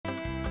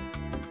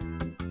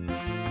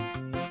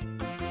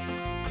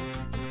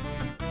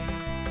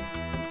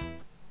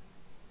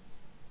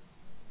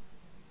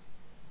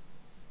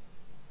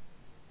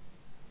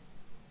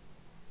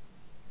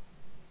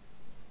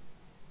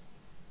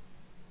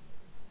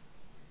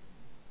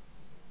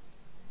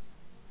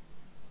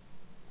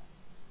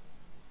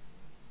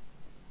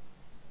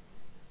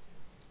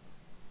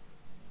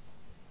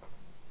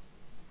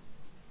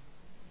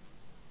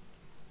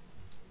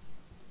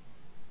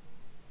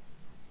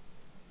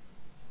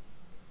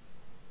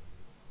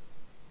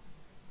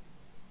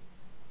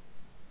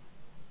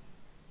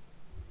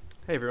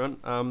Hey everyone.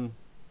 All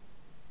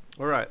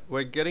right,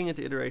 we're getting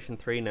into iteration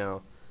 3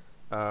 now,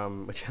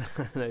 which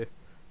I know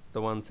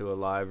the ones who are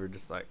live are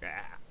just like,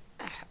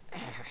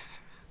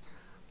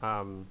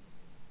 um,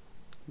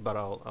 but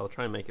I'll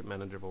try and make it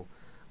manageable.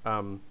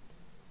 Um,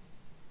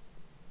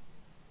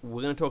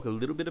 we're going to talk a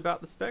little bit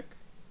about the spec,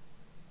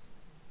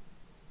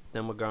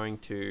 then we're going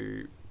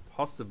to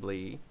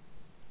possibly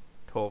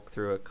talk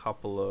through a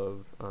couple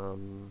of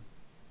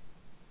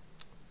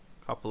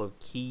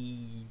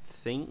key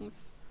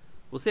things.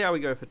 We'll see how we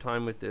go for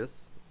time with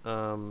this.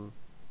 We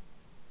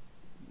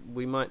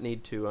might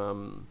need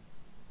to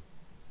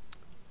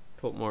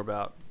talk more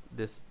about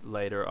this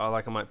later.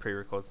 I might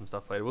pre-record some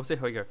stuff later. We'll see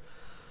how we go.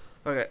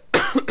 Okay.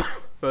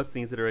 First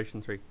thing is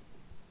iteration 3.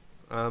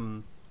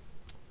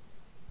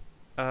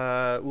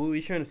 We'll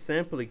be showing a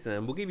sample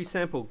exam. We'll give you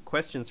sample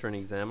questions for an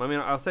exam. I mean,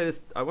 I'll say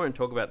this, I won't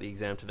talk about the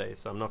exam today,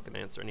 so I'm not going to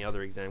answer any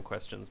other exam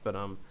questions, but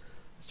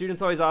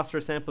students always ask for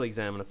a sample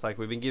exam, and it's like,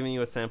 we've been giving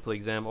you a sample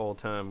exam all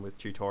term with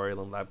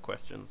tutorial and lab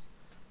questions.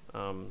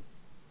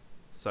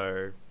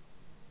 So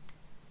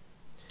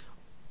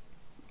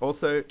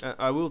also,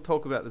 I will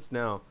talk about this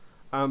now.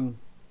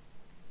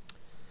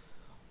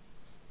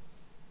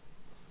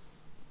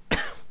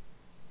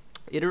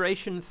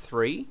 Iteration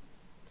 3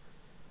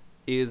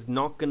 is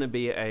not going to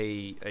be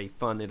a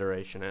fun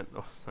iteration. And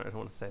sorry, I don't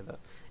want to say that.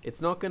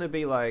 It's not going to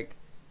be like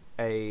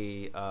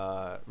a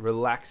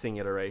relaxing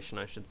iteration,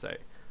 I should say.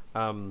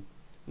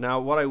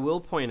 Now, what I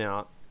will point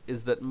out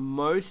is that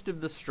most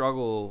of the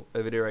struggle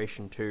of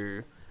iteration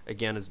 2,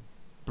 again, is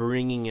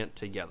bringing it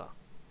together,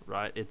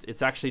 right?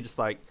 It's actually just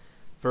like,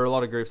 for a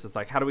lot of groups, it's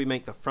like, how do we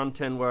make the front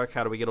end work?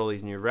 How do we get all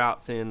these new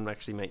routes in?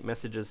 Actually make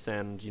messages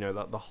send, you know,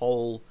 the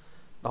whole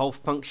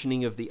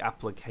functioning of the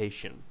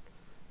application.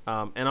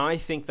 And I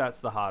think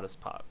that's the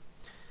hardest part.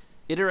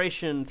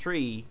 Iteration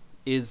 3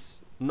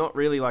 is not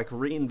really like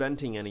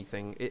reinventing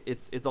anything.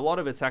 It's a lot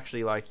of it's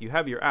actually like, you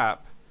have your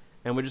app,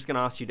 and we're just going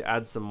to ask you to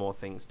add some more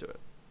things to it,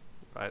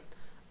 right?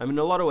 I mean, in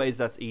a lot of ways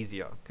that's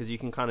easier because you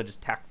can kind of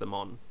just tack them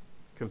on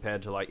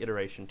compared to like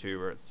iteration 2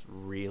 where it's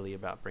really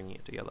about bringing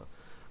it together.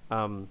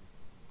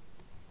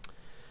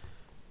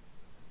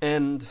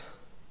 And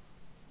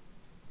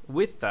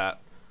with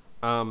that,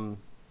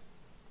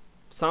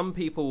 some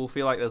people will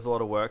feel like there's a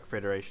lot of work for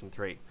iteration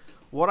 3.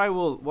 What I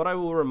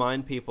will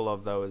remind people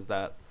of, though, is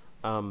that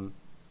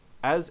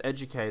as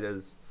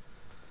educators,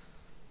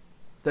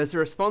 there's a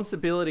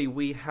responsibility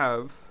we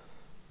have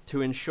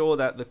to ensure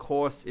that the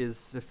course is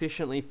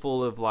sufficiently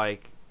full of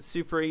like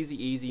super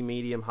easy,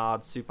 medium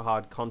hard, super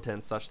hard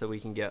content such that we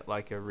can get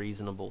like a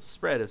reasonable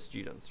spread of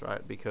students,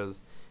 right?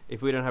 Because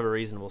if we don't have a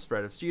reasonable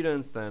spread of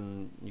students,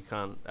 then you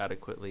can't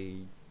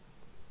adequately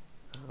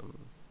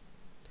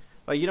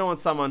like, you don't want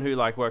someone who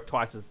like worked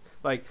twice as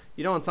hard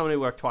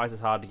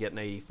to get an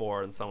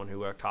 84 and someone who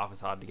worked half as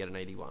hard to get an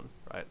 81,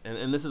 right?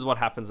 And this is what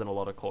happens in a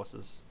lot of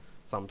courses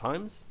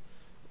sometimes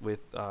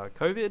with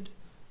COVID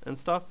and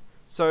stuff.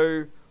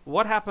 So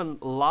what happened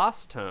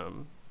last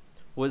term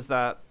was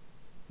that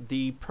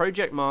the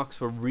project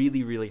marks were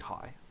really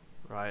high,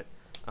 right?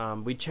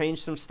 We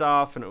changed some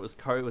stuff, and it was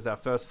our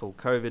first full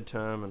COVID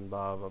term, and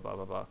blah blah blah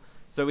blah blah.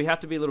 So we had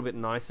to be a little bit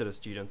nicer to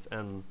students,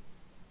 and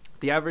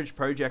the average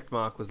project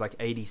mark was like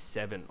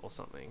 87 or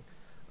something.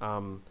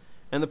 And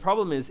the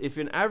problem is, if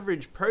an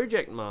average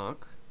project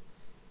mark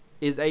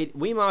is 8,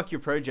 we mark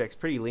your projects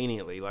pretty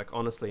leniently, like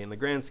honestly, in the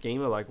grand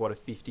scheme of like what a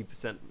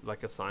 50%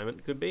 like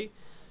assignment could be.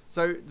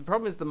 So the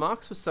problem is the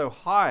marks were so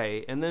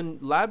high, and then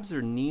labs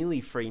are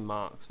nearly free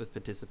marks with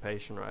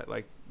participation, right?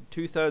 Like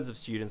 2/3 of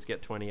students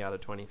get 20 out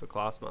of 20 for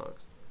class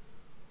marks.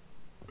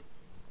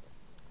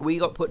 We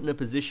got put in a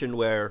position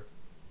where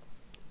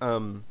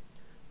the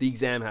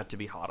exam had to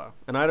be harder,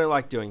 and I don't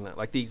like doing that.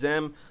 Like the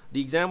exam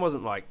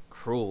wasn't like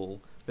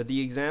cruel, but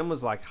the exam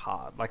was like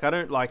hard. Like I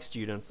don't like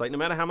students, like no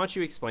matter how much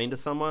you explain to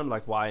someone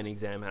like why an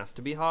exam has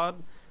to be hard,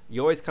 you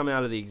always come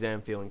out of the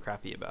exam feeling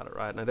crappy about it,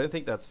 right? And I don't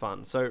think that's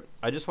fun. So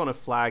I just want to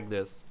flag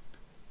this.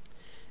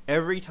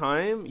 Every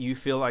time you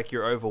feel like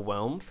you're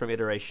overwhelmed from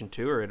iteration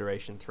 2 or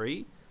iteration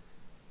 3,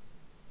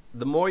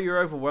 the more you're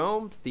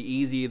overwhelmed, the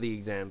easier the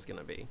exam's going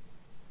to be.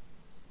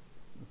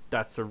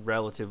 That's a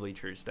relatively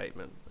true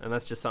statement. And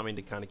that's just something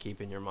to kind of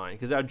keep in your mind.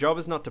 Because our job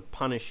is not to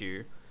punish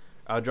you.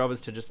 Our job is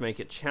to just make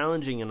it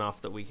challenging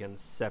enough that we can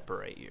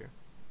separate you,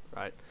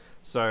 right?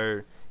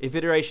 So if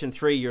iteration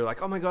 3, you're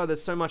like, oh my god,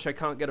 there's so much, I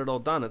can't get it all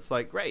done. It's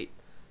like, great.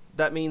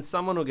 That means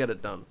someone will get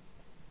it done.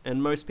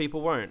 And most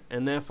people won't.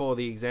 And therefore,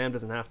 the exam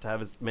doesn't have to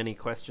have as many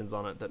questions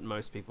on it that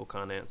most people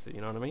can't answer.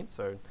 You know what I mean?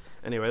 So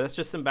anyway, that's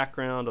just some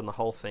background on the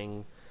whole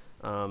thing.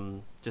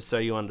 Just so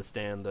you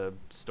understand the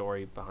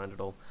story behind it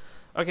all.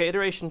 Okay,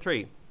 iteration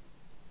 3.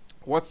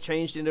 What's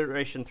changed in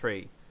iteration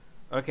 3?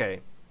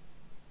 Okay.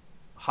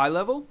 High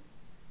level.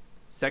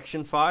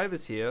 Section 5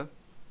 is here.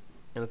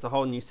 And it's a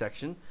whole new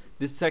section.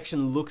 This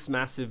section looks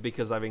massive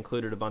because I've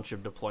included a bunch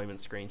of deployment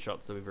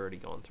screenshots that we've already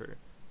gone through.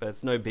 But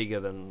it's no bigger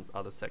than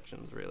other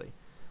sections, really.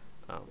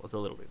 It's a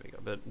little bit bigger,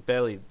 but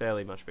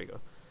barely much bigger.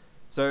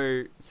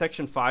 So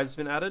section 5's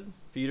been added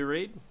for you to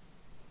read.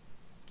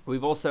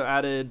 We've also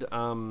added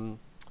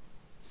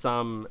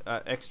some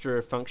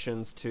extra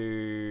functions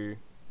to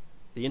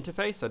the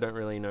interface. I don't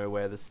really know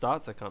where this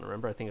starts. I can't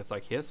remember. I think it's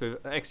like here. So we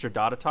have extra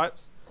data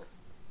types.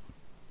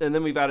 And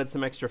then we've added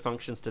some extra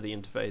functions to the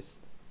interface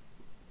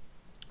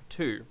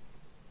too.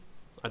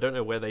 I don't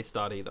know where they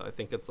start either. I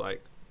think it's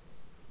like,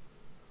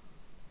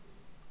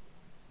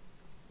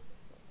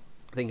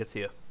 I think it's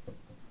here.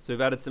 So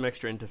we've added some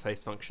extra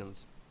interface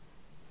functions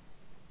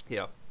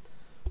here.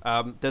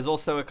 There's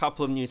also a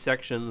couple of new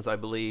sections, I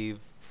believe,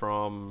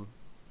 from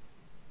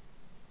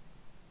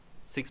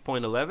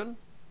 6.11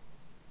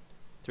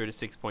 through to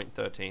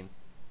 6.13.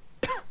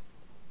 But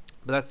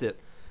that's it.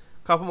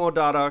 Couple more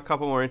data,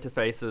 couple more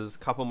interfaces,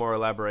 couple more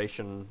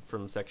elaboration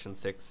from section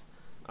 6,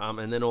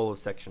 and then all of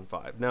section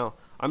 5. Now,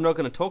 I'm not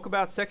going to talk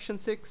about section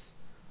 6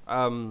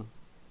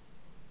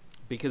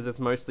 because it's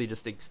mostly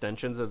just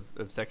extensions of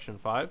section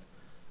 5,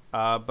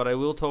 but I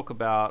will talk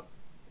about,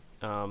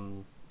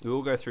 we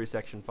will go through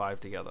section 5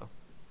 together.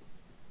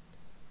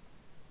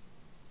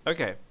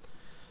 Okay,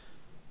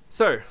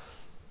 so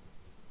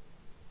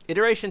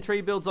Iteration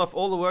 3 builds off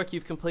all the work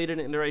you've completed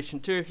in Iteration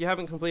 2. If you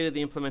haven't completed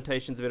the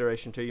implementations of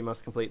Iteration 2, you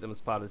must complete them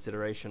as part of this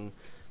iteration.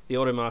 The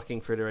auto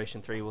marking for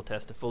Iteration 3 will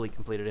test a fully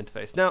completed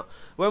interface. Now,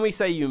 when we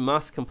say you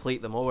must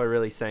complete them, all we're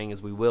really saying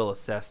is we will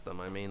assess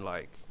them. I mean,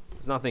 like,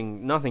 there's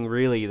nothing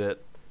really that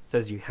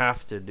says you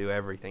have to do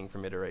everything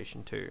from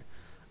Iteration 2.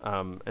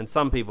 And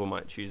some people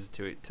might choose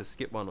to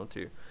skip one or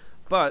two.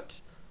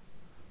 But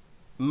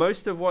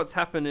most of what's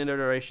happened in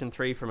Iteration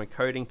 3 from a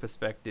coding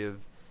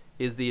perspective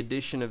is the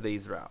addition of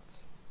these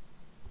routes.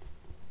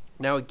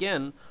 Now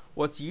again,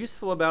 what's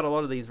useful about a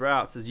lot of these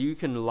routes is you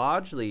can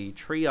largely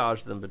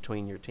triage them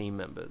between your team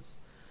members.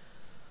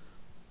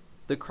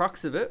 The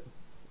crux of it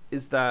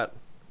is that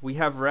we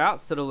have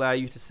routes that allow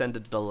you to send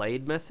a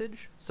delayed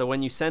message. So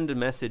when you send a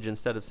message,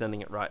 instead of sending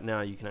it right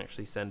now, you can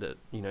actually send it,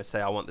 you know, say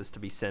I want this to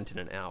be sent in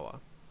an hour,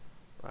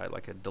 right?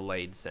 Like a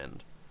delayed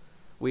send.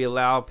 We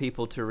allow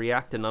people to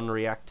react and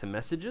unreact to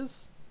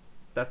messages.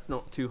 That's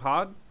not too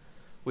hard.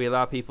 We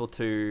allow people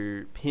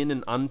to pin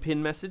and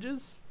unpin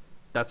messages.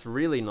 That's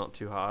really not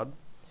too hard.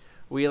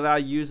 We allow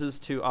users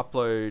to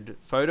upload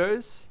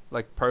photos,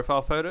 like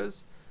profile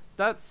photos.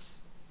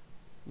 That's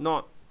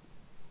not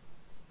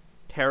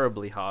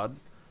terribly hard.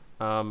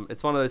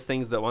 It's one of those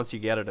things that once you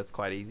get it, it's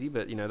quite easy,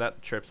 but you know,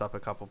 that trips up a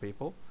couple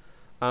people.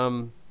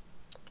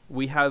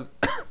 We have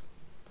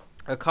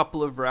a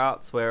couple of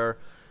routes where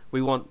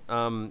we want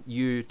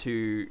you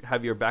to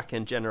have your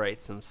backend generate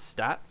some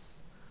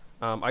stats.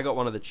 I got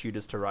one of the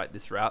tutors to write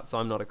this route, so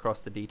I'm not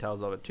across the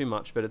details of it too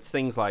much, but it's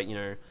things like, you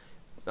know,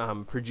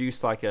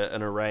 produce like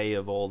an array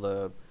of all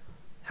the,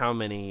 how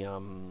many,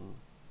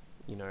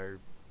 you know,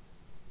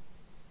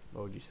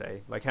 what would you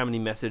say? Like how many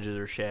messages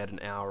are shared an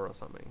hour or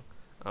something.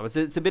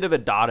 It's a bit of a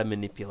data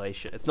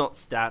manipulation. It's not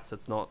stats,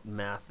 it's not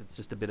math, it's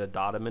just a bit of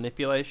data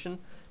manipulation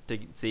to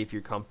see if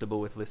you're comfortable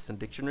with lists and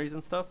dictionaries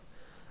and stuff.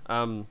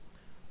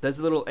 There's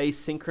a little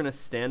asynchronous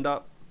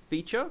stand-up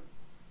feature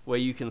where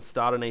you can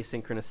start an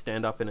asynchronous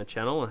stand-up in a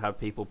channel and have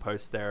people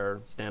post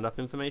their stand-up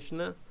information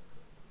there.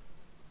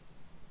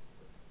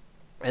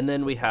 And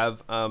then we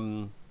have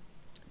the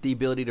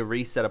ability to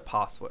reset a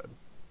password.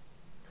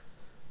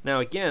 Now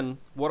again,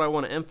 what I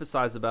want to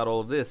emphasize about all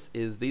of this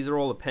is these are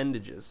all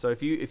appendages. So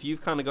if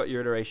you've kind of got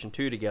your iteration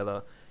 2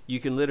 together, you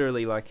can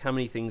literally, like, how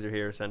many things are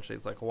here essentially?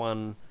 It's like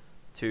 1,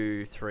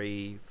 2,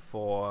 3,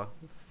 4,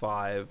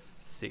 5,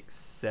 6,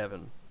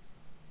 7.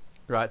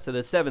 Right, so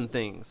there's 7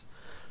 things.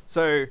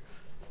 So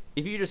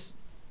if you just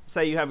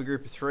say you have a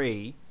group of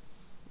 3,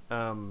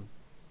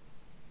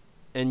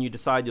 and you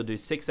decide you'll do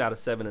 6 out of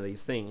 7 of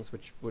these things,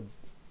 which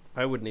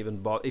I wouldn't even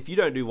bother. If you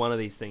don't do one of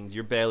these things,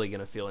 you're barely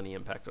going to feel any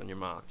impact on your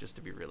mark, just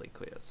to be really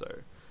clear. So,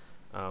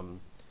 and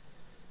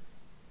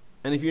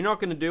if you're not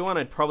going to do one,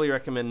 I'd probably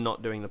recommend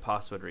not doing the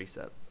password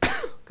reset,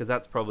 because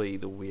that's probably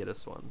the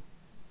weirdest one.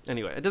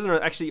 Anyway, it doesn't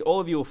actually, all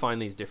of you will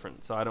find these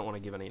different, so I don't want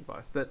to give any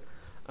advice. But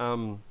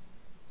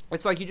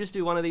it's like you just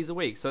do one of these a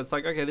week. So it's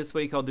like, okay, this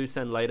week I'll do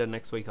send later,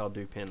 next week I'll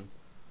do pin.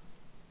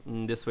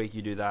 And this week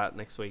you do that,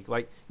 next week.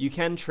 Like, you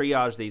can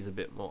triage these a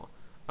bit more,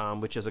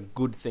 which is a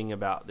good thing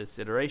about this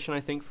iteration,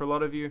 I think, for a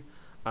lot of you.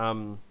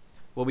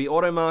 We'll be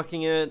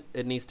auto-marking it.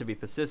 It needs to be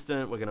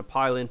persistent. We're going to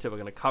pile into it. We're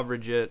going to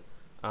coverage it.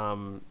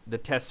 The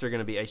tests are going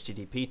to be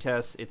HTTP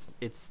tests.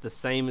 It's the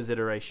same as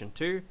iteration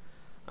 2.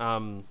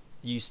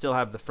 You still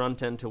have the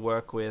front end to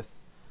work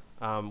with.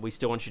 We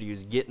still want you to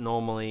use Git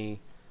normally.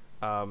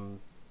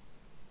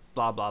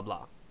 Blah, blah,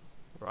 blah.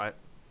 Right?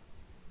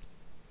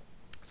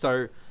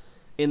 So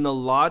in the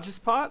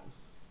largest part,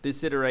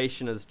 this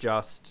iteration is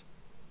just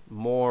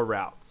more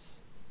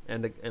routes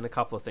and a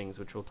couple of things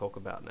which we'll talk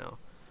about now.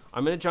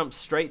 I'm going to jump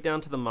straight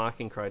down to the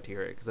marking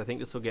criteria because I think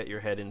this will get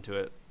your head into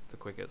it the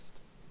quickest.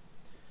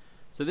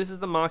 So this is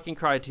the marking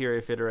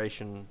criteria for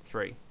iteration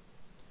 3.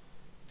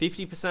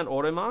 50%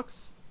 auto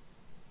marks.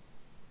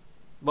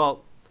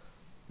 Well,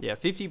 yeah,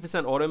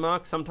 50% auto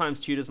marks. Sometimes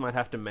tutors might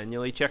have to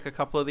manually check a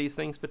couple of these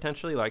things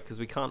potentially, like, because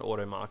we can't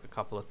auto mark a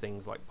couple of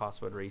things like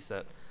password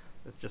reset.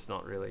 It's just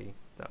not really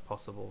that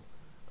possible.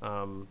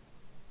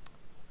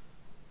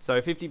 So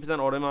 50%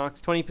 auto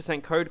marks,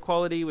 20% code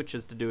quality, which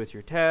is to do with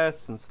your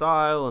tests and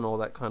style and all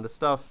that kind of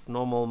stuff,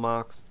 normal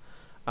marks.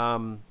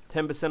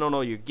 10% on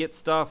all your Git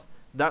stuff,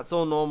 that's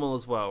all normal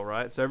as well,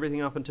 right? So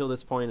everything up until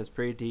this point is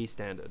pretty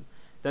standard.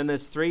 Then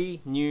there's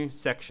 3 new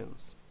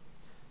sections.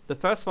 The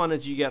first one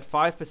is you get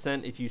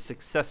 5% if you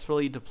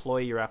successfully deploy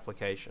your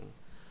application.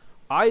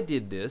 I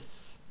did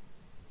this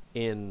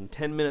in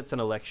 10 minutes in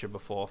a lecture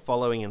before,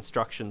 following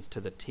instructions to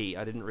the T.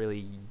 I didn't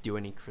really do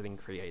anything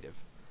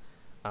creative.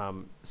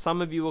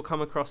 Some of you will come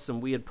across some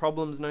weird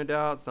problems, no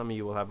doubt. Some of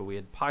you will have a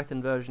weird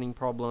Python versioning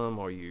problem,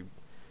 or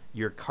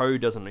your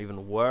code doesn't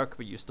even work,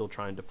 but you still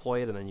try and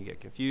deploy it, and then you get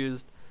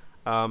confused.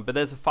 But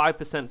there's a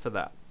 5% for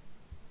that.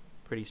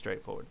 Pretty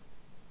straightforward.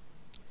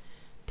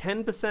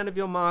 10% of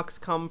your marks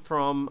come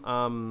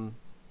from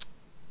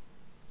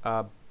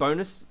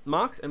bonus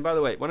marks. And by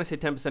the way, when I say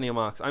 10% of your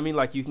marks, I mean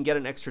like you can get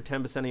an extra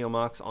 10% of your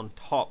marks on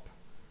top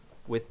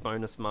with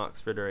bonus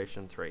marks for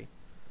iteration 3,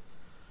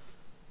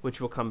 which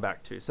we'll come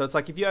back to. So it's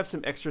like if you have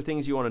some extra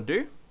things you want to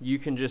do, you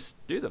can just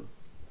do them,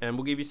 and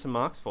we'll give you some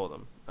marks for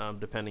them,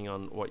 depending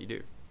on what you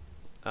do.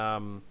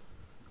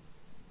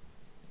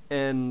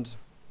 And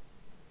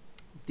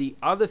the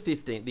other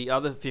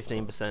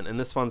 15%, and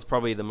this one's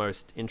probably the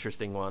most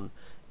interesting one,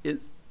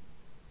 is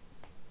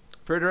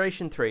for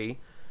iteration 3,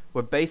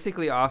 we're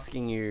basically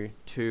asking you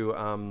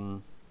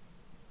to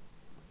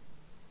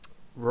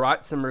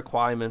write some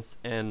requirements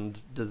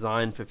and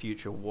design for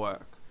future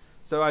work.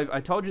 So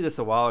I told you this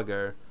a while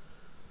ago.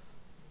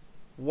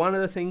 One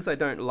of the things I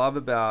don't love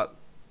about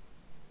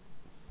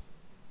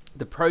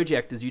the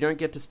project is you don't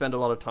get to spend a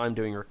lot of time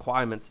doing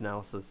requirements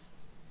analysis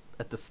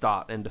at the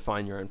start and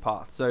define your own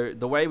path. So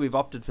the way we've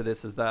opted for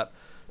this is that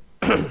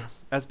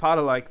as part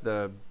of like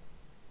the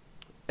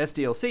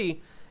SDLC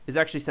is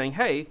actually saying,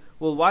 hey,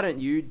 well, why don't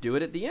you do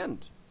it at the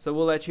end? So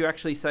we'll let you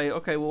actually say,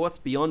 okay, well, what's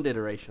beyond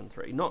iteration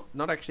 3?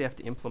 Not actually have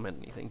to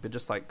implement anything, but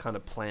just like kind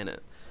of plan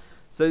it.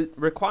 So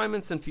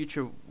requirements and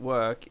future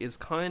work is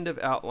kind of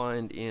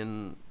outlined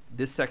in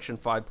this section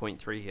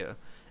 5.3 here.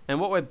 And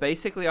what we're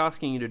basically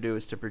asking you to do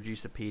is to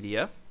produce a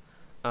PDF.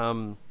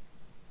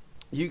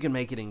 You can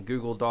make it in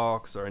Google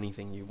Docs or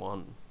anything you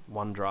want,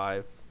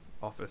 OneDrive,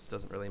 Office,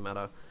 doesn't really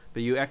matter,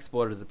 but you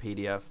export it as a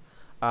PDF.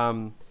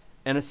 And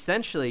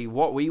essentially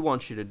what we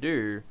want you to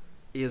do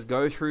is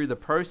go through the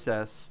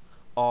process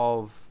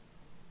of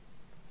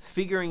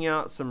figuring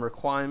out some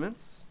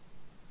requirements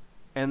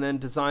and then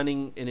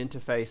designing an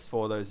interface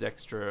for those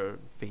extra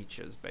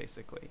features,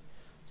 basically.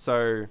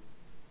 So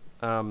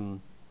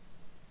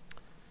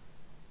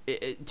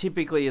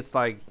typically it's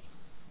like,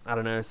 I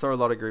don't know, saw a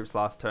lot of groups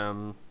last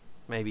term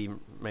maybe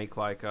make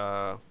like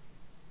a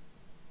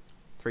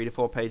 3 to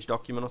 4 page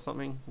document or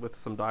something with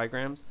some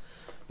diagrams.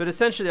 But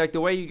essentially, like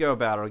the way you go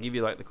about it, I'll give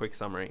you like the quick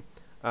summary.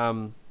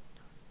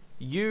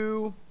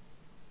 You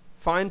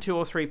find 2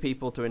 or 3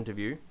 people to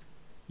interview.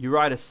 You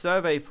write a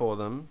survey for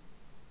them,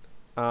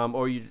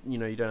 or you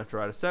don't have to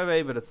write a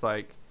survey, but it's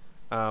like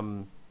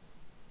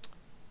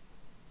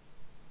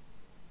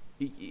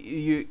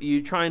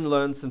you try and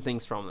learn some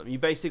things from them. You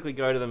basically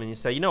go to them and you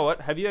say, you know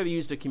what? Have you ever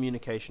used a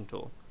communication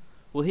tool?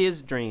 Well,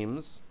 here's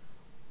Dreams.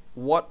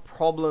 What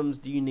problems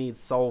do you need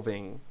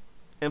solving?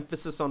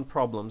 Emphasis on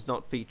problems,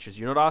 not features.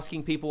 You're not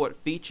asking people what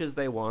features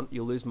they want.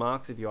 You'll lose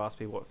marks if you ask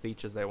people what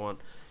features they want.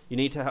 You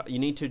need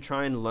to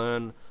try and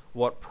learn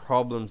what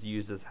problems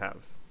users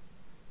have,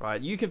 right?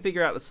 You can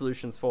figure out the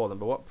solutions for them,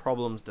 but what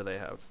problems do they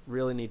have?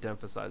 Really need to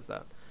emphasize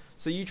that.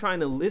 So you try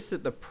and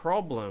elicit the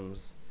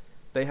problems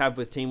they have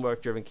with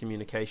teamwork-driven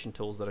communication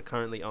tools that are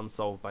currently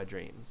unsolved by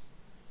Dreams.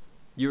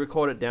 You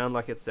record it down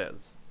like it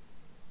says.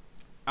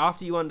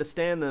 After you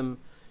understand them,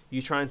 you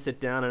try and sit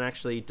down and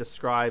actually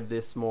describe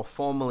this more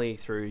formally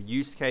through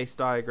use case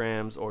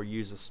diagrams or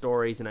user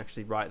stories and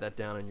actually write that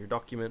down in your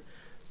document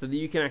so that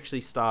you can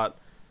actually start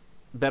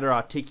better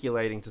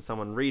articulating to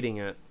someone reading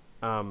it,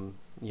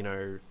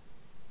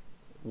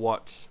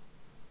 what,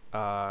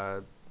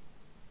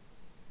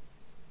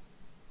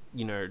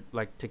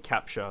 like to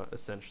capture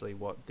essentially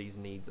what these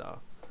needs are.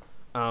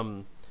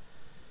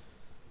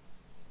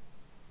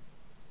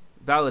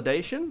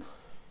 Validation.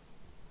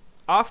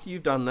 After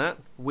you've done that,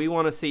 we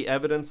want to see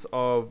evidence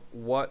of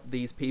what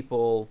these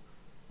people,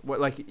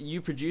 like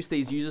you produce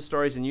these user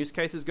stories and use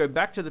cases, go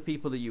back to the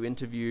people that you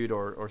interviewed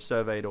or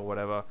surveyed or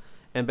whatever,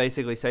 and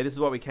basically say, this is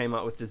what we came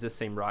up with, does this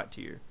seem right to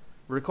you?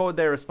 Record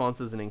their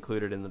responses and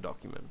include it in the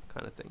document,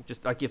 kind of thing.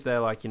 Just like if they're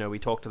like, we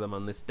talked to them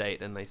on this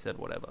date and they said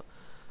whatever.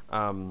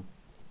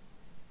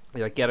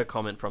 Like get a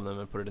comment from them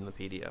and put it in the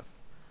PDF.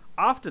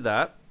 After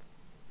that,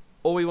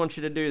 all we want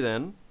you to do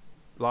then,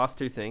 last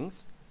 2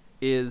 things,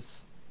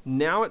 is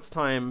now it's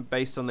time,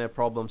 based on their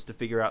problems, to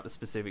figure out the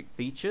specific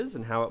features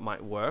and how it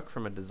might work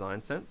from a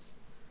design sense.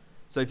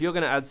 So if you're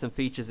going to add some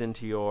features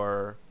into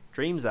your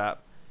Dreams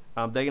app,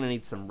 they're going to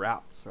need some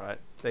routes, right?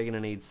 They're going to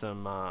need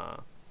some,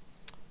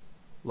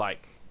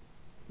 like,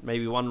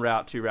 maybe 1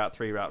 route, 2 route,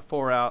 3 route,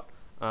 4 route,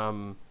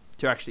 to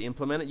actually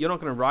implement it. You're not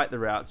going to write the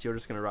routes, you're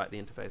just going to write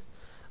the interface.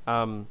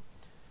 And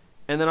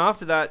then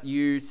after that,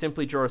 you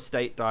simply draw a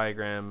state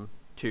diagram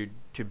to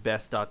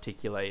best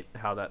articulate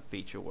how that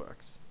feature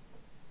works.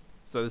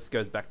 So this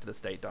goes back to the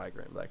state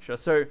diagram lecture.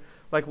 So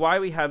like why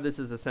we have this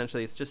is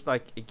essentially it's just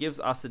like it gives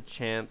us a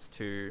chance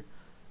to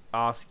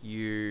ask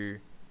you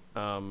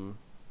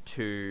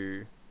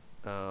to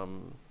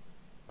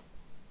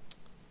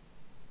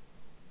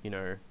you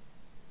know,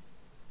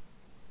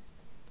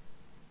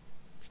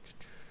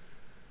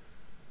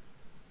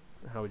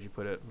 how would you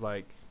put it,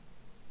 like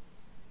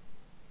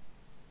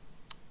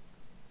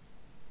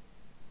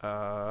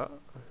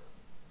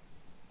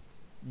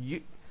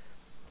you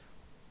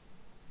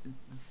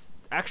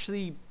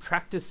actually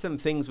practice some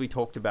things we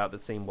talked about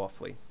that seem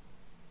waffly,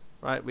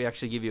 right? We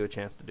actually give you a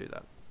chance to do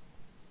that.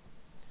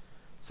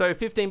 So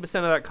 15%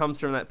 of that comes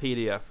from that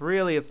PDF.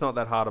 Really, it's not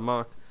that hard to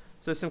mark.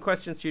 So some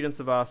questions students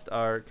have asked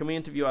are, can we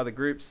interview other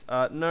groups?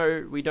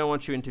 No, we don't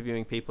want you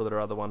interviewing people that are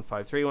other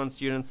 1531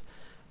 students.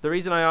 The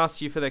reason I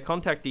asked you for their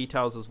contact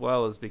details as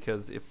well is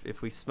because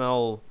if we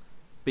smell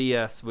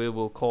BS, we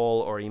will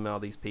call or email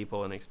these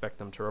people and expect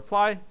them to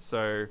reply.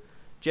 So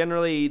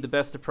generally, the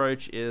best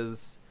approach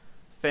is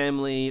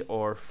family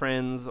or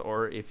friends,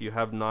 or if you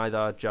have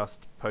neither,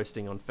 just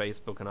posting on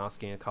Facebook and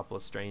asking a couple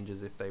of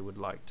strangers if they would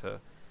like to,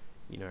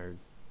 you know,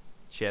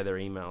 share their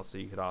email so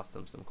you could ask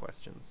them some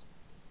questions.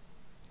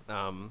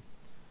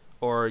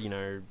 Or, you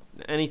know,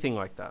 anything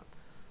like that.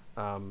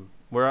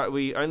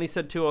 We only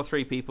said 2 or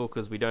 3 people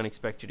because we don't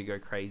expect you to go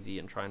crazy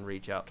and try and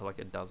reach out to like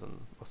a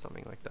dozen or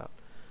something like that.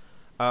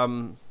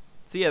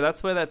 So yeah,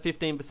 that's where that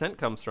 15%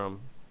 comes from.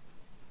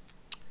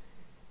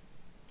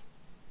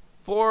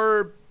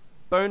 For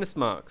bonus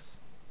marks,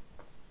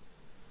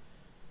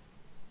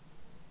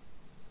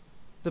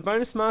 the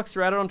bonus marks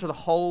are added onto the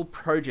whole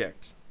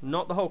project,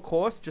 not the whole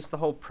course, just the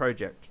whole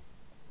project.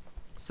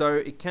 So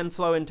it can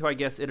flow into, I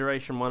guess,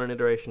 iteration 1 and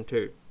iteration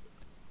 2.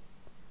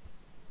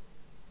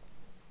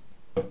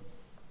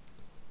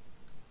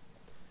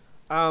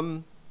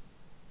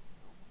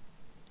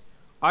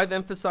 I've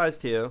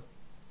emphasized here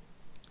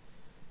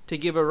to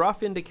give a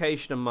rough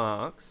indication of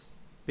marks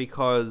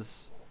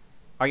because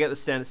I get the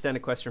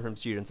standard question from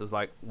students is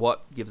like,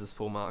 what gives us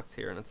full marks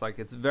here? And it's like,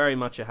 it's very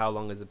much a how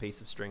long is a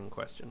piece of string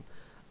question.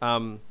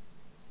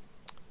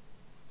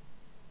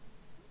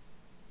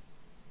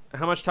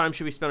 How much time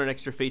should we spend on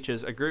extra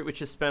features? A group which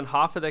has spent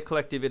half of their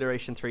collective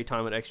iteration 3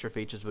 time on extra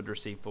features would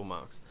receive full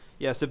marks.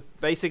 Yeah, so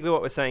basically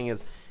what we're saying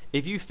is,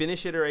 if you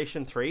finish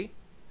iteration 3,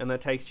 and that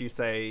takes you,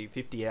 say,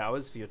 50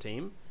 hours for your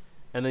team,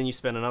 and then you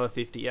spend another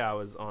 50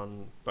 hours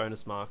on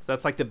bonus marks,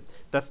 that's like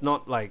that's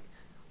not like,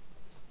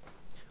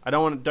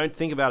 don't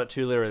think about it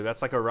too literally,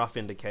 that's like a rough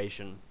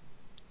indication,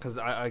 because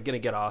I'm going to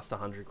get asked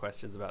 100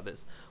 questions about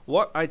this.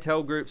 What I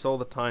tell groups all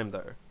the time,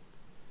 though,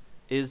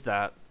 is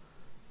that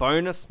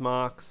bonus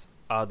marks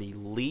are the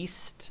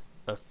least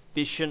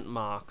efficient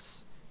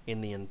marks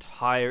in the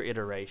entire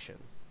iteration.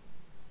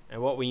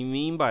 And what we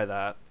mean by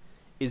that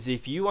is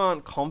if you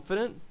aren't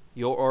confident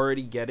you're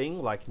already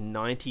getting like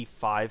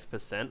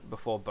 95%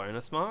 before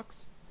bonus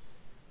marks,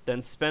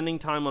 then spending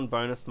time on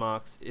bonus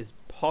marks is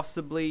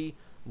possibly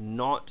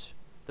not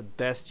the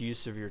best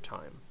use of your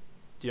time.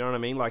 Do you know what I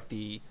mean? Like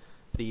the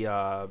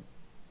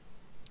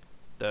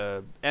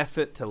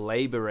effort to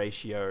labor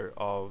ratio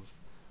of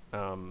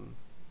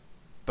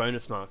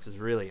bonus marks is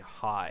really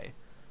high.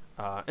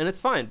 And it's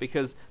fine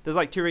because there's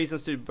like 2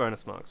 reasons to do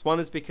bonus marks. One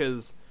is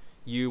because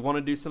you want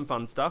to do some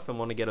fun stuff and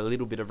want to get a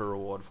little bit of a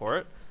reward for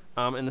it.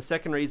 And the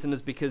second reason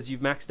is because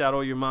you've maxed out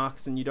all your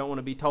marks and you don't want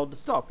to be told to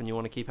stop and you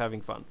want to keep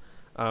having fun.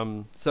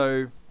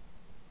 So,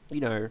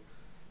 you know,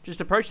 just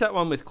approach that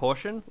one with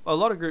caution. A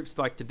lot of groups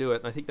like to do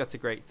it, and I think that's a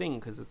great thing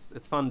because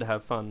it's fun to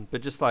have fun.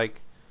 But just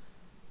like,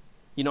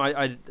 you know,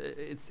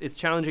 it's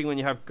challenging when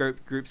you have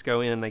groups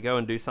go in and they go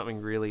and do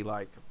something really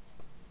like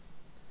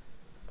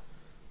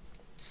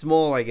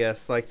small, I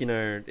guess. Like, you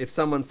know, if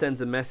someone sends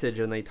a message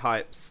and they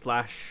type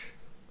slash,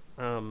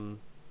 you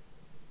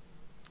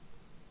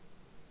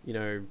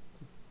know,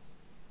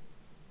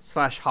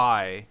 slash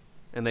hi,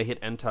 and they hit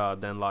enter,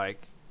 then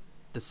like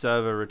the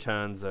server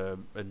returns a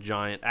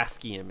giant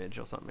ASCII image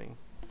or something,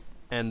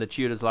 and the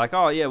tutor's like,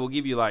 oh yeah, we'll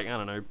give you like, I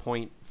don't know,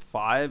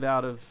 0.5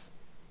 out of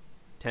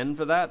 10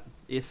 for that,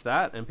 if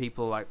that. And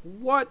people are like,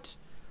 what?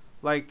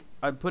 Like,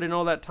 I put in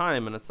all that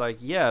time. And it's like,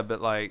 yeah,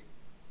 but like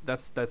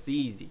that's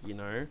easy, you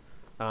know.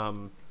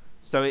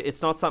 So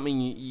it's not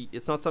something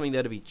it's not something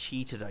there to be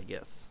cheated, I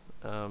guess.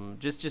 I'm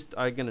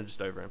gonna just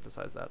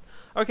overemphasize that.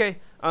 Okay.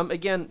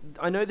 Again,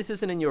 I know this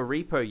isn't in your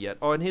repo yet.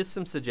 Oh, and here's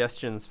some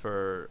suggestions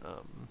for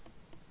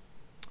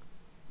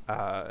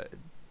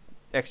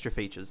extra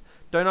features.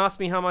 Don't ask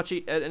me how much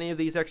any of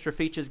these extra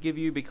features give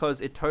you,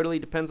 because it totally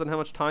depends on how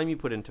much time you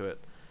put into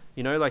it.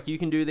 You know, like you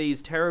can do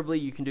these terribly,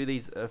 you can do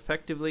these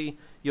effectively.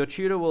 Your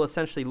tutor will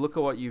essentially look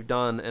at what you've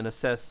done and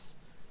assess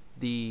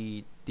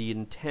the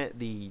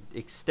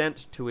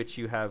extent to which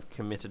you have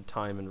committed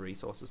time and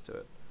resources to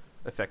it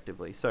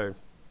effectively. So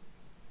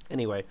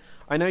anyway,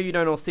 I know you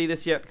don't all see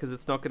this yet because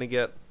it's not going to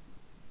get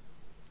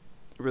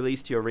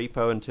released to your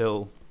repo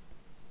until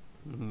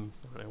I don't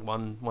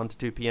know, 1 to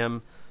 2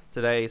 p.m.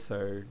 today.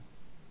 So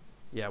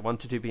yeah, 1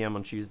 to 2 p.m.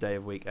 on Tuesday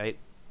of week 8.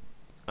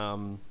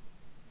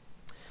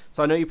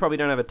 So I know you probably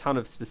don't have a ton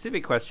of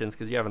specific questions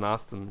because you haven't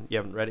asked them, you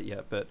haven't read it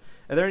yet. But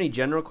are there any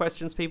general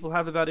questions people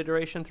have about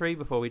iteration 3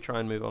 before we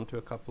try and move on to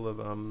a couple of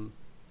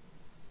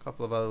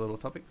other little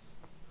topics?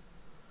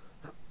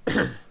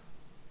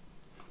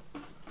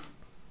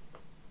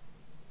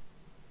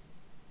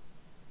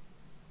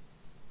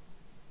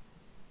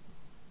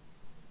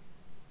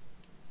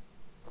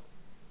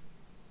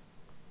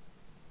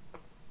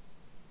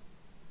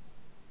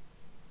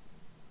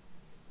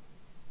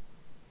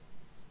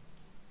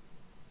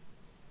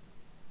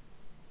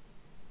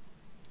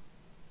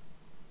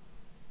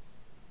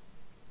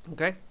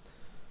 Okay.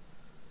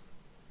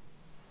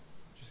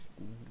 Just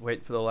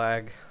wait for the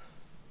lag.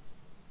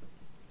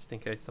 Just in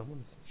case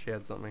someone's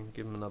shared something,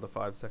 give them another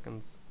 5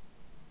 seconds.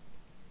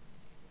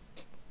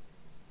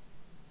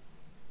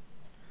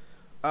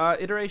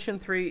 Iteration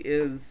 3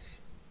 is...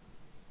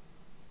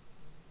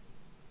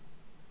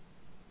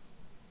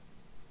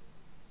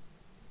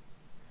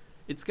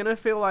 It's going to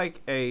feel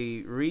like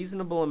a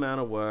reasonable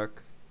amount of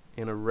work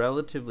in a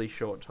relatively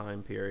short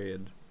time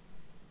period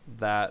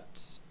that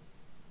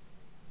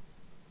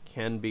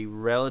can be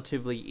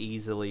relatively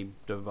easily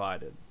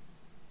divided.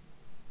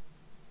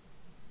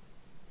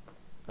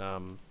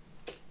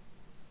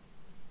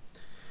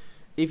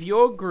 If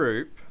your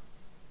group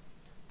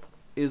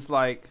is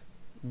like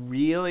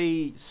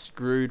really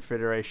screwed for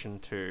iteration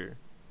 2,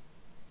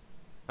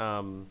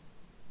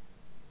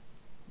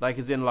 like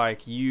as in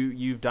like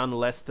you've done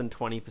less than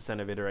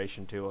 20% of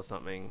iteration 2 or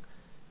something,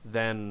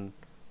 then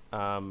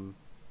I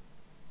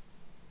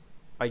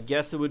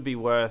guess it would be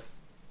worth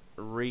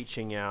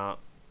reaching out.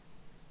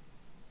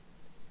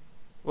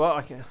 Well,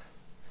 okay.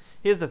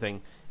 Here's the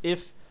thing: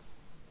 if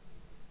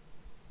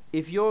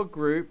your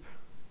group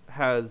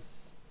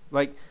has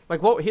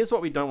here's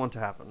what we don't want to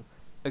happen.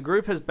 A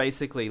group has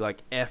basically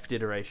like effed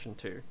iteration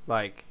 2.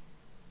 Like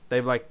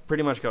they've like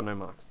pretty much got no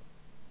marks.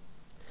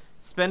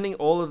 Spending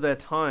all of their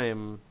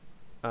time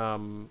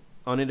on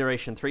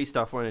iteration 3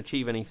 stuff won't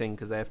achieve anything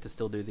because they have to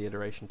still do the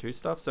iteration 2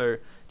 stuff. So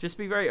just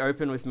be very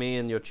open with me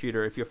and your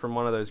tutor if you're from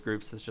one of those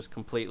groups that's just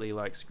completely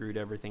like screwed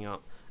everything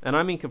up. And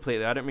I mean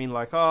completely. I don't mean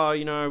like, oh,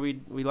 you know,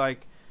 we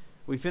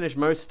finished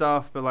most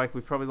stuff, but like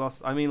we probably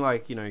lost. I mean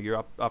like, you know,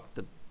 you're up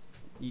the...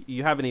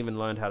 You haven't even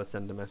learned how to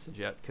send a message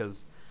yet,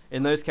 because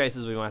in those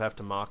cases we might have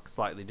to mark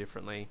slightly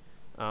differently,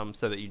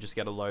 so that you just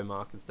get a low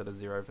mark instead of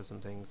 0 for some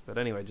things. But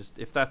anyway, just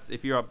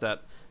if you're up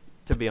that,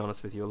 to be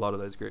honest with you, a lot of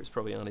those groups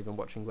probably aren't even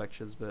watching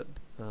lectures. But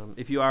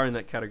if you are in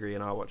that category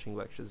and are watching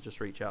lectures, just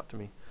reach out to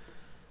me.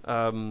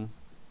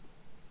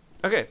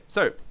 Okay,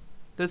 so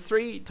there's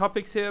 3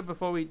 topics here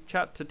before we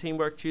chat to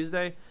Teamwork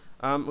Tuesday.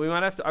 We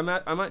might have to.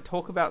 I might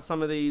talk about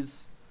some of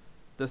these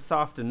this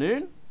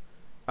afternoon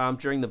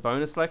during the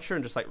bonus lecture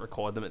and just like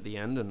record them at the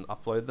end and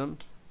upload them.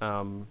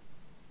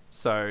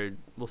 So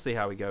we'll see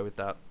how we go with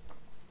that.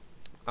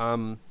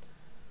 The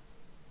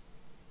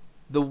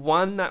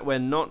one that we're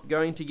not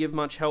going to give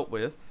much help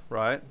with,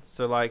 right?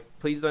 So like,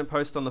 please don't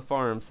post on the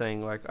forum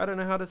saying like, I don't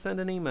know how to send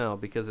an email,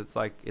 because it's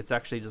like, it's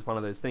actually just one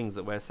of those things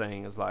that we're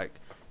saying is like,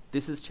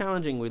 this is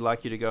challenging. We'd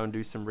like you to go and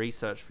do some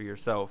research for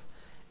yourself.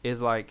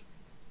 Is like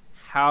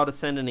how to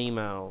send an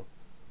email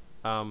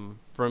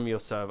from your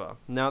server.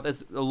 Now,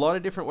 there's a lot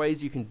of different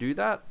ways you can do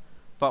that,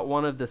 but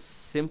one of the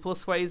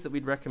simplest ways that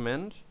we'd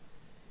recommend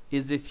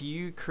is if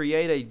you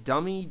create a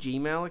dummy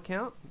Gmail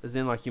account, as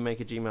in like you make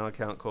a Gmail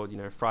account called, you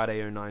know,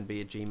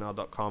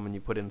 friday09b@gmail.com, and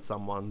you put in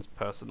someone's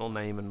personal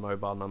name and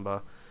mobile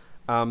number,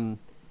 and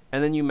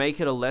then you make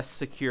it a less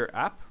secure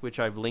app, which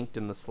I've linked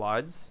in the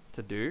slides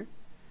to do.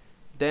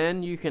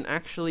 Then you can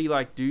actually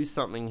like do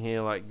something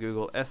here like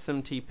Google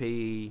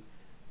SMTP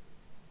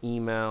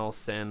email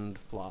send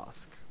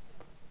Flask.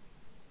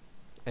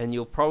 And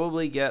you'll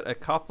probably get a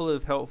couple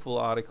of helpful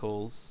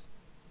articles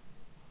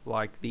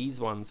like these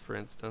ones, for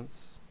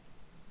instance,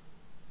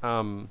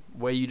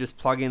 where you just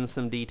plug in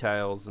some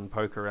details and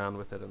poke around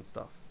with it and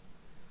stuff.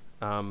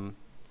 And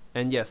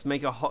yes,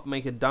 make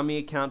a dummy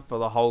account for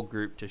the whole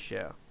group to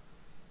share,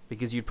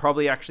 because you'd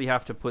probably actually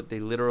have to put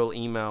the literal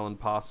email and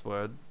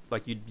password,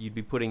 like you'd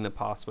be putting the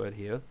password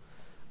here,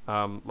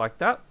 like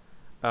that.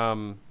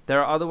 There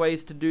are other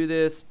ways to do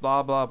this,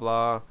 blah, blah,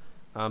 blah.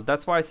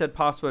 That's why I said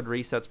password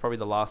reset's probably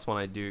the last one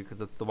I do, because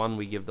it's the one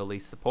we give the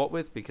least support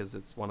with, because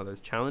it's one of those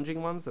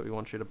challenging ones that we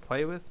want you to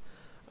play with.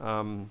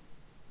 But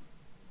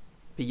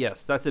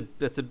yes, that's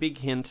a big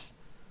hint.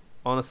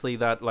 Honestly,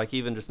 that like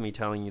even just me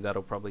telling you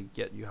that'll probably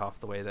get you half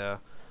the way there.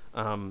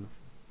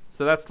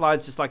 So that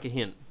slide's just like a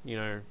hint, you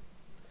know.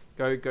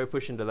 Go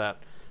push into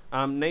that.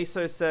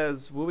 Naso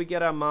says, will we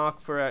get our mark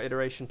for our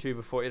iteration 2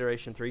 before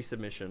iteration 3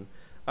 submission?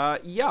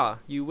 Yeah,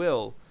 you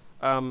will.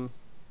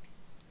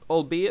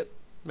 Albeit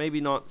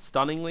maybe not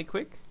stunningly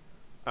quick.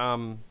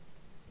 But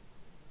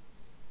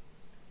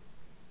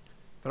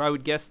I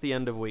would guess the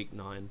end of week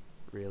 9,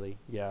 really.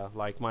 Yeah,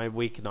 like my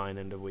week 9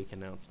 end of week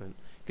announcement.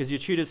 Because your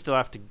tutors still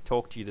have to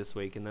talk to you this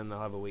week, and then they'll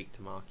have a week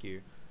to mark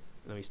you.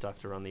 And then we still have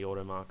to run the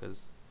auto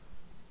markers.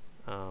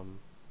 So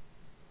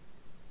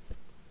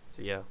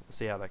yeah, we'll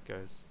see how that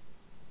goes.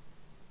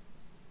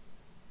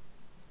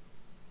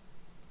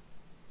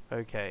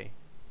 Okay.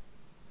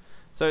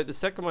 So the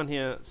second one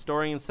here,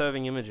 storing and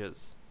serving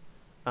images.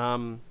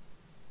 Yep,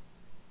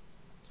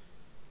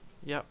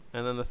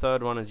 and then the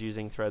third one is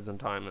using threads and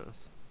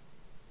timers.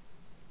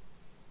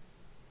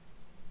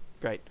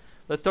 Great.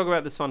 Let's talk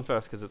about this one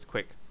first because it's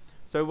quick.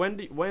 So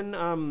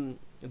when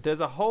there's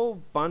a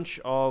whole bunch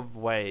of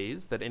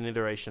ways that in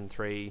iteration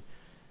 3,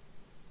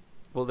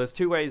 well, there's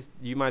 2 ways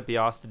you might be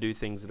asked to do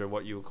things that are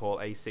what you would call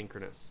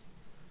asynchronous.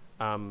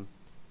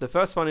 The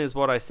first one is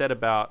what I said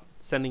about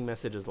sending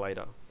messages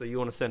later. So you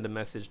want to send a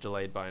message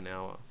delayed by an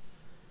hour.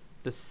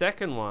 The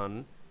second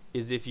one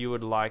is if you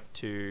would like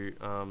to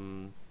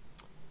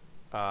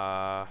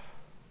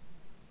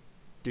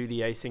do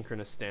the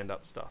asynchronous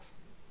stand-up stuff,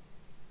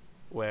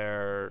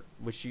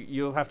 which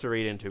you'll have to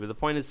read into. But the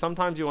point is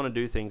sometimes you want to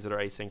do things that are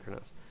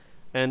asynchronous.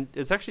 And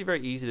it's actually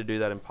very easy to do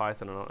that in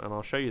Python, and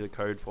I'll show you the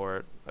code for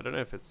it. I don't know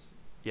if it's,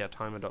 yeah,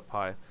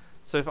 timer.py.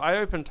 So if I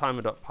open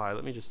timer.py,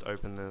 let me just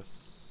open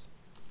this.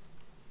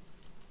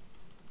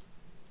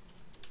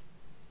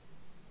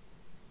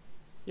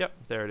 Yep,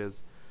 there it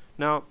is.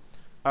 Now,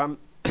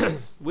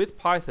 with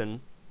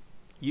Python,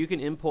 you can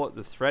import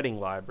the threading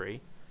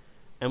library,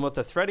 and what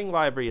the threading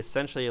library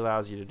essentially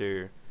allows you to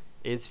do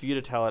is for you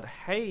to tell it,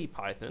 hey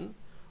Python,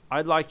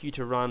 I'd like you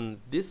to run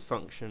this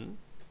function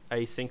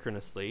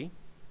asynchronously,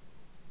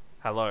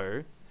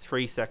 hello,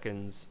 3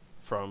 seconds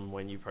from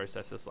when you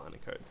process this line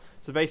of code.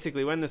 So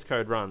basically when this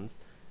code runs,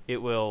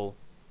 it will,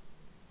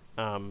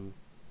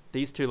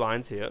 these 2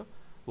 lines here,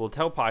 will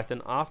tell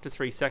Python after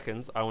 3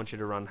 seconds, I want you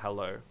to run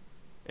hello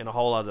in a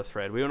whole other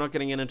thread. We were not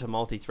getting into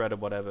multi-thread or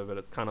whatever, but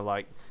it's kind of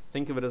like,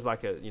 think of it as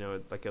like a,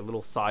 like a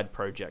little side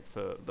project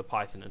for the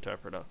Python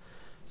interpreter.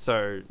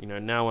 So,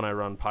 now when I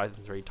run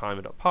python3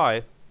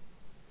 timer.py,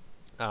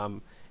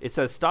 it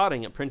says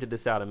starting, it printed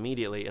this out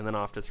immediately, and then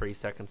after 3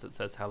 seconds it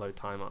says hello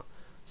timer.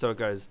 So it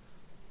goes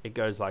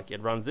like,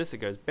 it runs this, it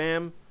goes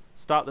bam,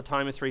 start the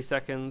timer 3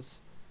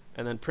 seconds,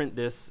 and then print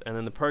this, and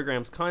then the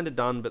program's kind of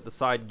done, but the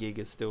side gig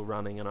is still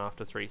running, and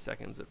after 3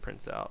 seconds it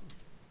prints out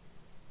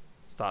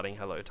starting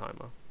hello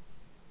timer.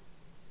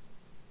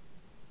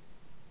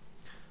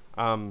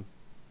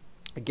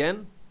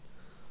 Again,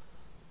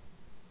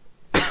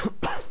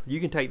 you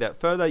can take that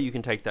further, you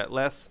can take that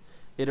less.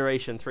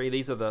 Iteration 3,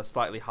 these are the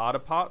slightly harder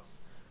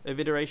parts of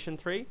iteration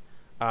 3.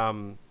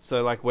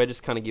 So like we're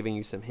just kind of giving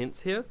you some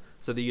hints here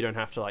so that you don't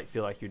have to like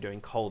feel like you're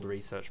doing cold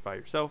research by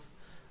yourself.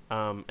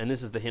 And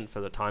this is the hint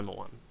for the timer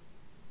one.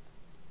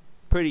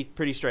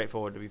 Pretty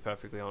straightforward, to be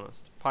perfectly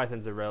honest.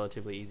 Python's a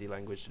relatively easy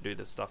language to do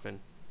this stuff in.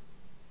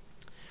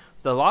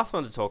 So the last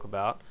one to talk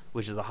about,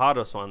 which is the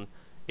hardest one,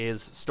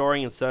 is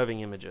storing and serving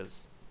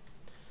images.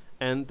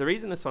 And the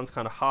reason this one's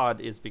kind of hard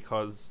is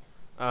because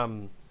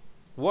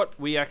what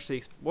we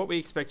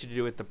expect you to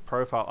do with the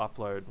profile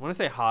upload, when I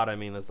say hard, I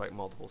mean there's like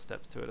multiple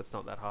steps to it. It's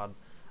not that hard.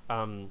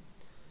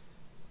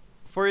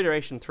 For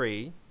iteration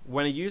 3,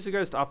 when a user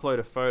goes to upload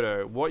a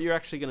photo, what you're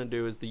actually going to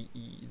do is the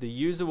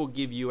user will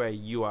give you a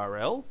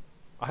URL.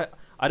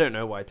 I don't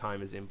know why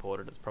time is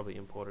imported. It's probably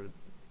imported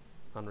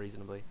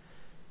unreasonably.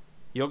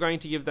 You're going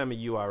to give them a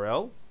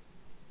URL.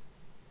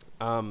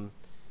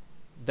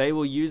 They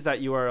will use that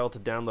URL to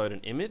download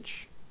an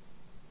image.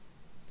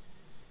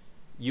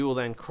 You will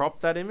then crop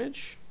that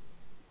image,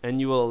 and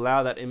you will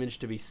allow that image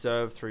to be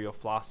served through your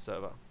Flask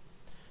server.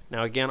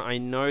 Now again, I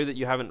know that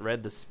you haven't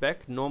read the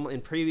spec.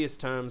 In previous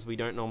terms, we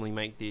don't normally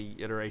make the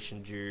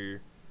iteration due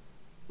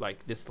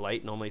like this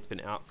late. Normally it's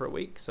been out for a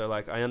week. So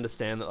like I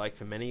understand that like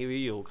for many of you,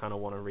 you'll kind of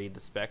want to read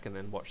the spec and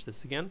then watch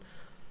this again.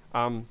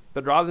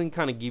 But rather than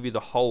kind of give you the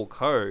whole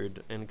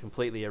code and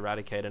completely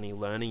eradicate any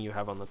learning you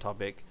have on the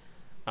topic,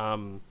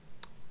 I'm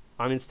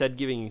instead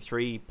giving you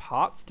 3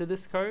 parts to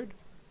this code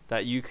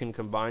that you can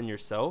combine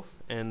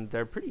yourself, and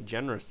they're pretty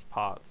generous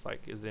parts,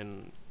 like as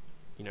in,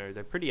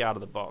 they're pretty out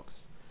of the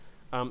box.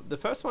 The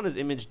first one is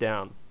image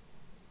down,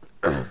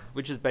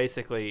 which is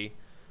basically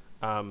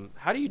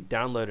how do you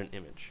download an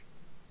image,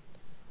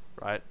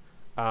 right?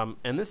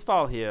 And this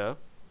file here,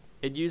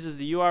 it uses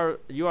the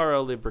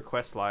URL lib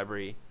request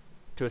library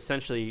to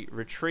essentially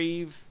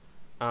retrieve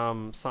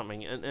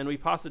something, and we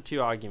pass it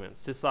 2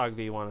 arguments,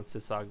 sysargv1 and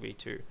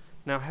sysargv2.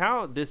 Now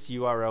how this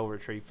URL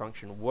retrieve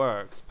function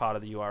works, part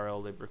of the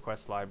URL lib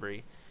request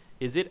library,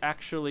 is it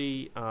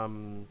actually, well,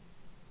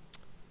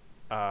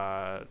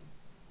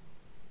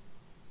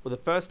 the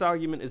first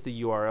argument is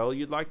the URL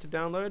you'd like to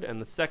download, and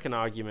the second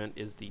argument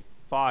is the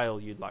file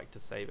you'd like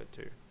to save it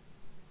to,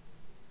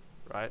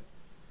 right?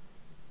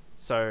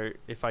 So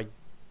if I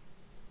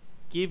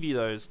give you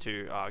those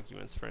 2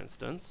 arguments, for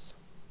instance,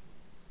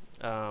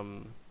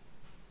 the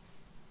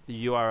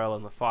URL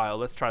and the file,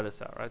 let's try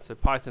this out, right? So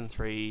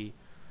python3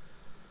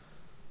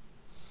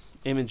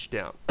 image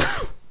down.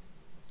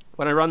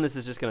 When I run this,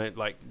 it's just going to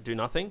like do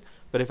nothing.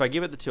 But if I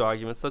give it the 2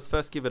 arguments, let's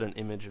first give it an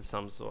image of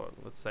some sort.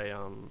 Let's say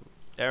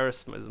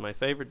Eris is my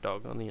favorite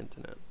dog on the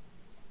internet.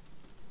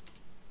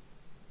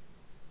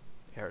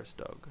 Eris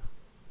dog.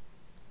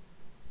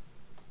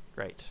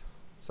 Great.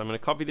 So I'm going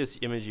to copy this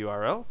image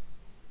URL.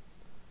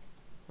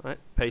 Right,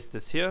 paste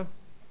this here.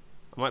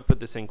 I might put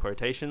this in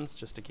quotations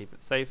just to keep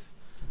it safe.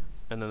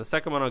 And then the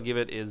second one I'll give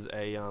it is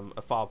a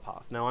file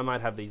path. Now I might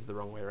have these the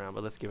wrong way around,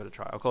 but let's give it a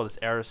try. I'll call this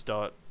eris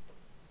dot.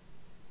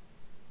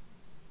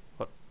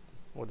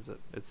 What is it?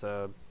 It's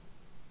a.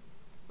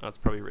 Oh, it's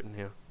probably written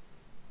here.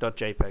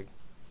 .jpg.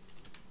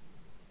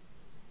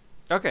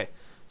 Okay,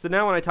 so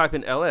now when I type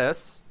in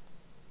ls,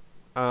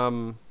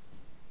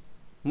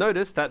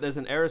 notice that there's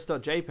an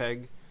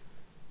eris.jpg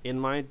in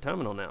my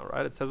terminal now,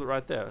 right? It says it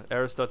right there,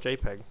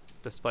 eris.jpg,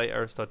 display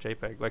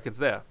eris.jpg, like it's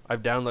there.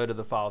 I've downloaded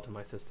the file to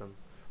my system.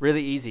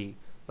 Really easy,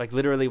 like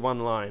literally one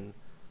line.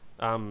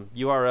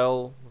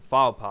 URL,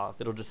 file path,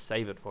 it'll just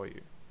save it for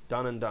you.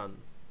 Done and done.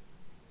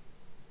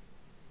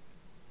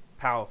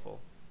 Powerful.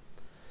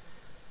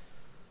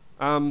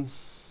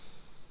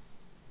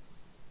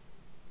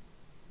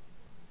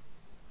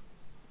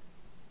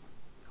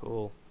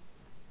 Cool.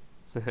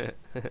 The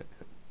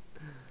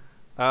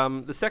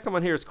second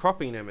one here is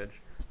cropping an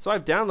image. So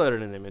I've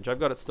downloaded an image. I've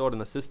got it stored in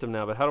the system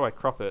now, but how do I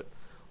crop it?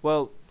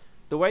 Well,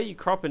 the way you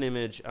crop an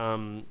image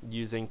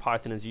using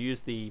Python is you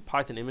use the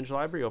Python image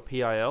library, or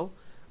PIL,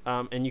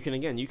 and you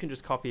can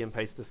just copy and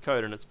paste this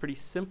code, and it's pretty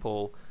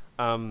simple.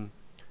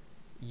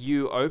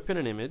 You open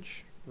an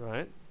image,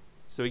 right?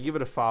 So we give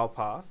it a file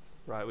path,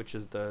 right, which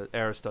is the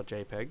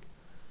eris.jpg.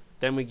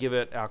 Then we give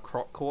it our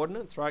crop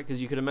coordinates, right?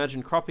 Because you could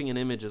imagine cropping an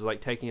image is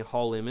like taking a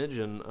whole image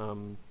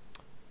and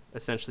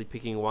essentially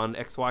picking one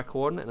XY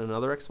coordinate and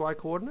another XY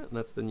coordinate, and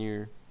that's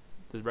the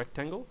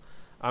rectangle.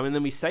 And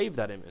then we save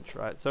that image,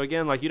 right? So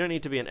again, like you don't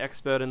need to be an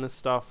expert in this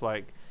stuff.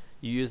 Like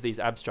you use these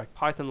abstract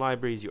Python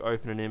libraries, you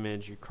open an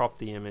image, you crop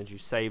the image, you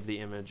save the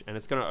image, and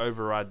it's going to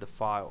override the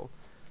file.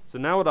 So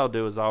now what I'll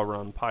do is I'll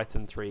run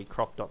python3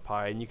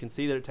 crop.py, and you can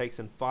see that it takes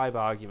in 5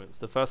 arguments.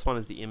 The first one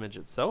is the image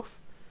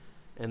itself,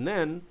 and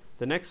then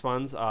the next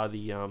ones are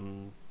the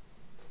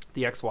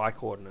XY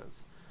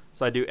coordinates.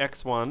 So I do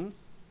x1,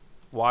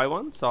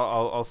 y1, so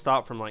I'll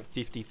start from like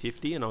 50,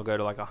 50, and I'll go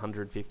to like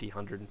 150,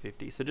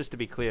 150. So just to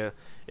be clear,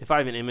 if I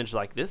have an image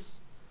like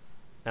this,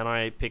 and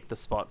I pick the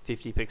spot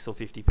 50 pixel,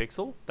 50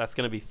 pixel, that's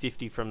going to be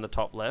 50 from the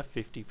top left,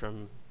 50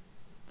 from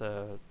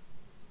the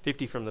top,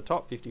 50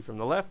 from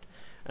the left.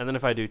 And then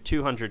if I do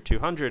 200,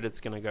 200,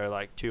 it's going to go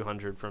like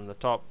 200 from the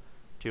top,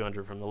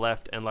 200 from the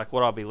left, and like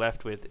what I'll be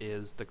left with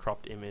is the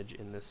cropped image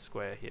in this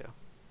square here,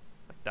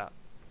 like that.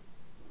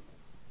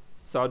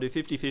 So I'll do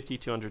 50, 50,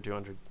 200,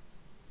 200.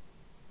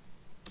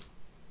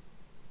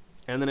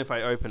 And then if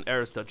I open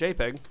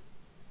eris.jpg,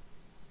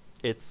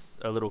 it's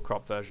a little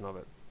cropped version of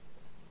it.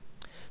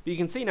 But you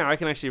can see now I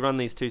can actually run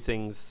these two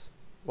things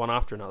one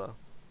after another.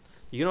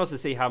 You can also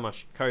see how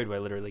much code we're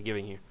literally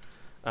giving you.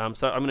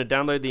 So I'm going to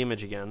download the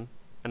image again,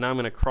 and now I'm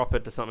going to crop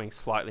it to something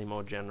slightly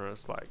more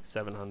generous, like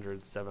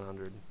 700,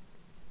 700,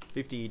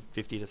 50,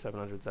 50 to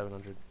 700,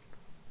 700.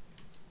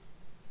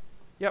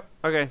 Yep,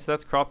 okay, so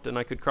that's cropped, and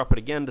I could crop it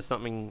again to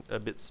something a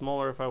bit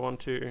smaller if I want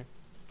to.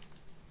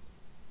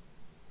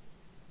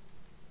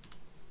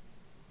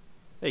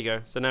 There you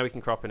go, so now we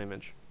can crop an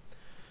image.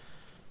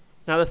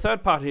 Now the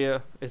third part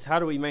here is how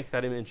do we make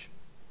that image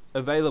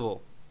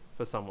available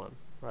for someone,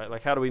 right?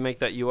 Like how do we make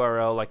that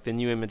URL, like the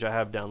new image I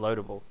have,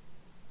 downloadable?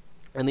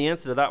 And the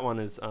answer to that one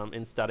is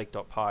in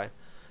static.py.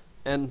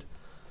 And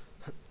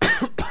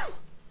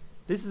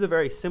this is a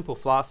very simple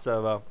Flask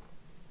server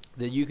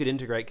that you could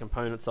integrate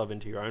components of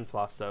into your own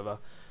Flask server.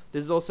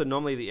 This is also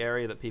normally the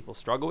area that people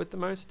struggle with the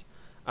most.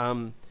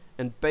 And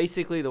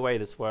basically the way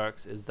this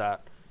works is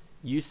that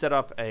you set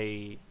up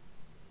a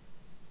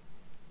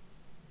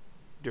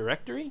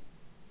directory,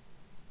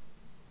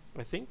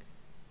 I think.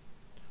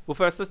 Well,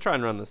 first let's try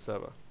and run this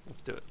server.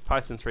 Let's do it.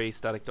 Python3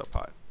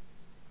 static.py.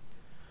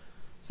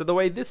 So the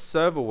way this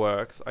server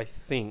works, I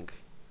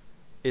think,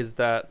 is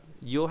that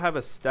you'll have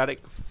a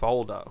static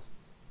folder.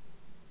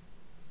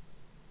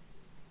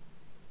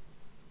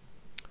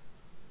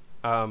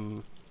 Let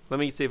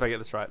me see if I get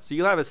this right. So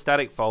you'll have a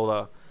static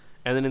folder,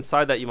 and then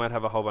inside that you might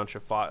have a whole bunch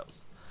of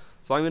files.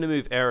 So I'm going to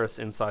move eris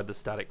inside the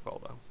static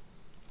folder,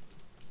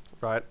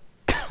 right?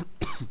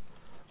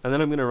 And then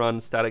I'm going to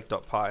run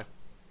static.py.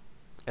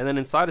 And then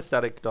inside of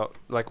static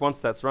like once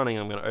that's running,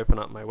 I'm going to open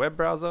up my web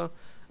browser,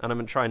 and I'm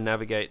going to try and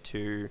navigate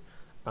to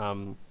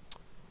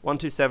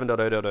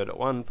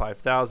 127.0.0.1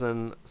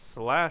 5000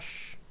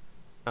 slash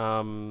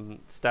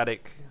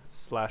static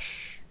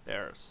slash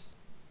eris.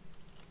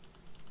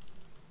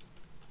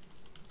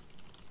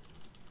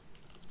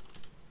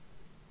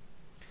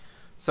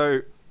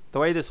 So the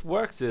way this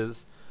works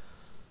is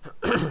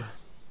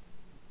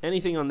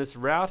anything on this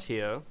route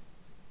here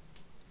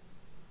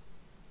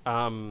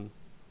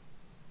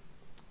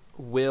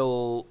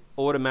will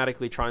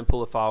automatically try and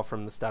pull a file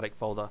from the static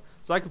folder.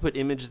 So I could put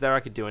images there, I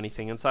could do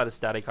anything. Inside of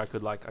static I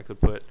could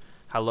put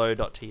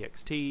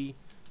hello.txt,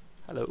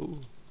 hello,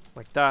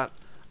 like that.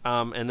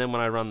 And then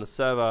when I run the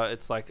server,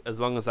 it's like as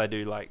long as I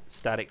do like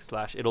static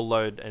slash, it'll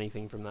load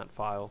anything from that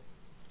file.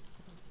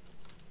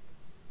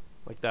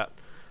 Like that.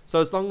 So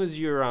as long as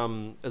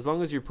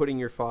you're putting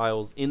your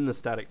files in the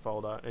static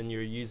folder and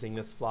you're using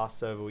this Flask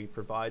server we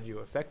provide you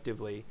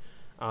effectively,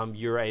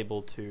 you're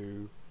able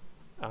to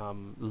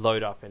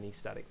load up any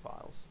static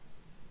files.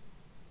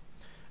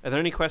 Are there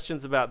any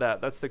questions about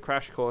that? That's the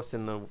crash course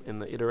in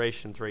the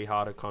iteration 3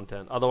 harder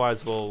content.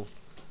 Otherwise, we'll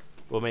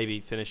maybe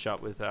finish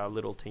up with our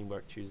little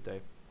Teamwork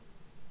Tuesday.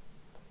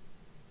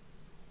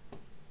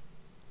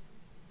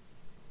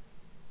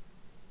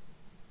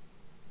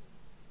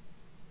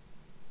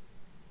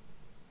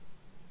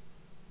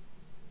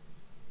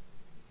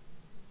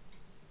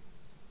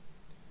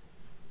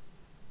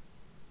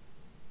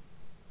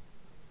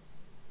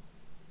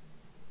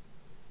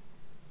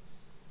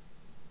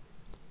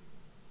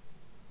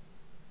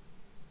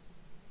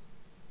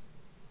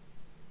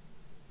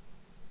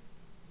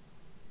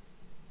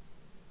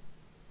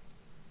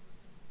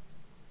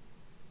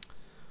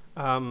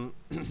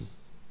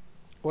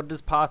 What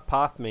does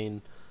path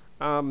mean?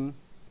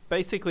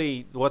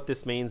 Basically, what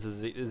this means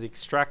is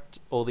extract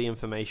all the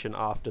information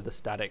after the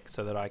static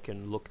so that I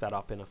can look that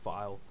up in a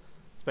file.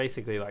 It's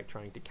basically like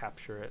trying to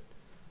capture it.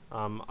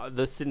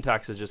 The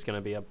syntax is just going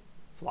to be a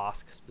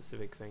Flask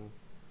specific thing.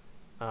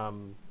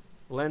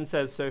 Len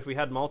says, so if we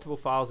had multiple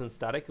files in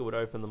static, it would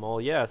open them all.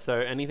 Yeah, so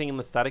anything in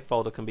the static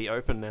folder can be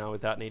opened now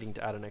without needing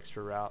to add an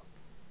extra route.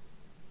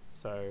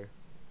 So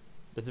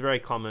it's a very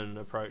common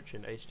approach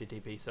in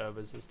HTTP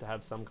servers, is to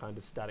have some kind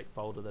of static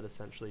folder that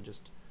essentially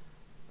just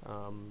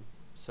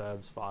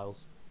serves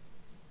files.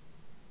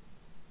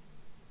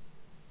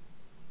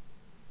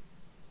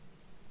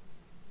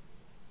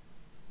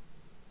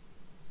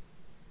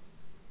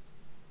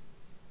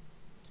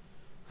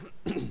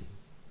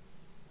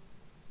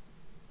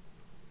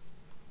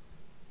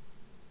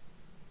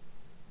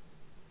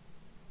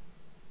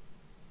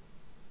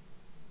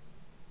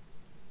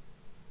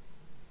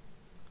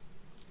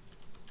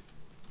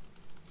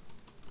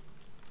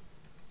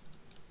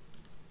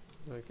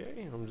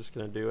 Okay, I'm just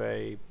going to do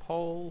a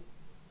poll.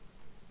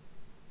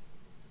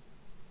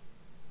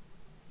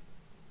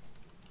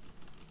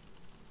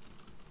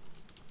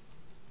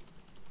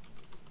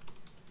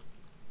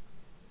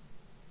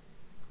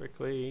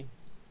 Quickly.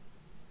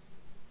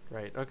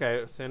 Great.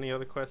 Okay, so any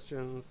other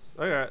questions?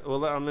 Okay,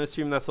 well, I'm going to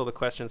assume that's all the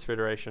questions for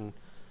iteration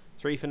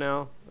 3 for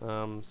now.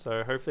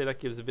 So hopefully that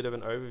gives a bit of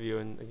an overview.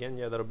 And again,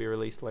 yeah, that'll be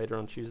released later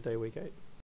on Tuesday, week 8.